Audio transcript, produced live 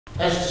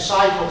As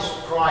disciples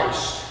of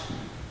Christ,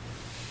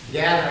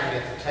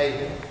 gathering at the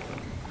table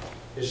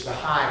is the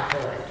high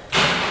point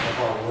of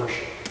our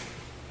worship.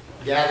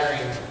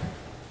 Gathering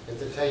at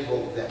the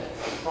table that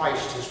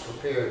Christ has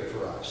prepared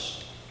for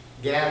us.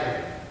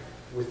 Gathering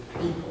with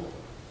people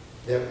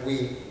that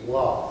we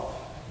love.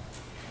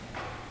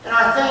 And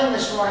our theme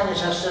this morning,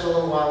 as I said a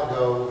little while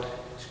ago,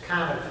 is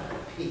kind of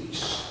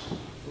peace.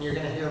 And you're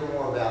going to hear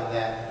more about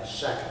that in a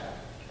second.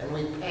 And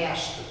we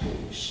pass the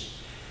peace.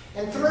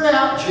 And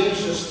throughout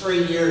Jesus'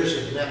 3 years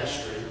of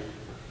ministry,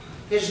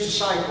 his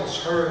disciples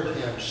heard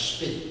him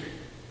speak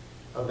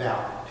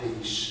about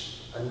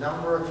peace a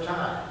number of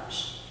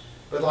times.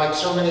 But like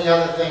so many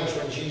other things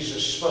when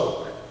Jesus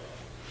spoke,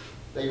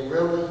 they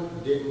really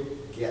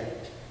didn't get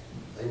it.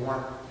 They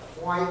weren't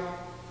quite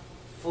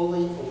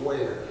fully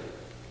aware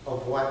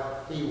of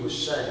what he was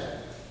saying.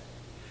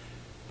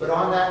 But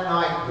on that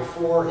night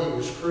before he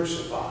was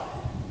crucified,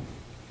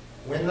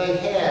 when they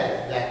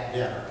had that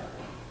dinner,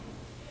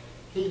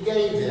 he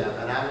gave them,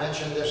 and I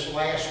mentioned this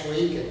last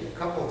week and a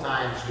couple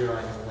times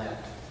during Lent,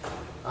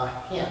 a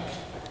hint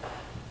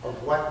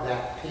of what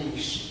that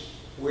peace,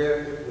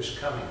 where it was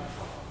coming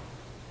from.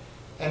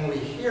 And we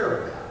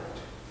hear about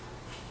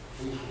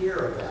it. We hear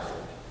about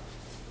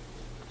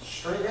it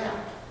straight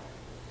out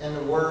in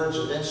the words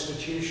of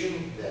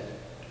institution that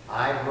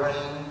I bring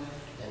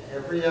and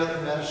every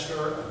other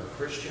minister of the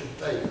Christian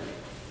faith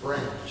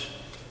brings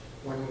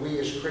when we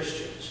as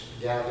Christians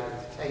gather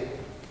at the table.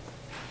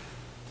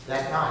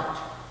 That night,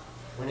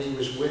 when he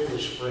was with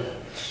his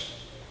friends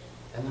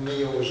and the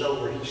meal was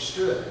over, he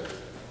stood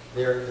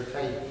there at the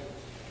table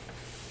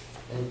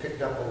and he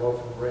picked up a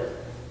loaf of bread.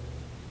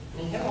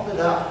 And he held it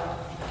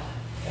up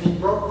and he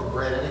broke the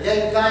bread and he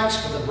gave thanks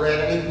for the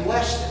bread and he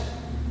blessed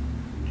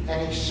it.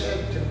 And he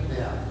said to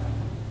them,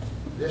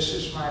 "This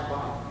is my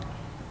body,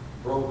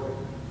 broken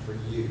for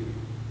you,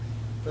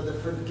 for the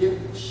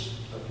forgiveness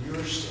of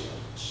your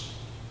sins.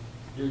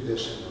 Do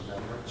this in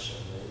remembrance of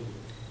me."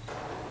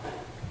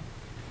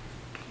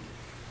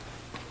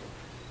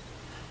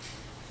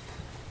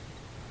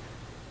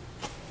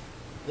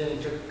 Then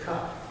he took a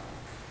cup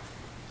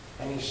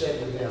and he said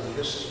to them,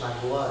 "This is my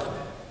blood,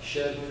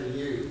 shed for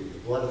you, the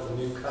blood of the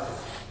new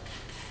covenant,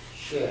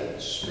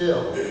 shed,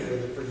 spilled for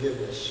the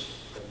forgiveness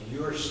of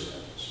your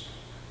sins.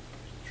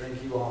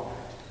 Drink you all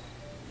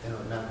in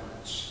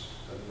remembrance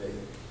of me."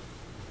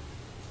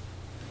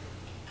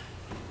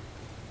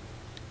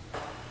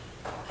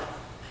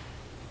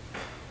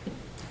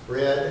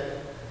 Bread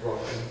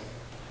broken,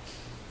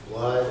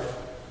 blood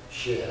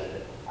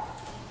shed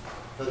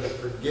for the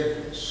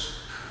forgiveness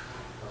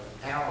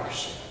of our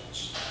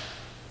sins.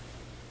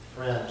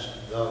 Friends,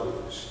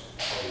 those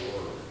are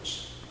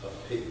words of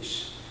peace.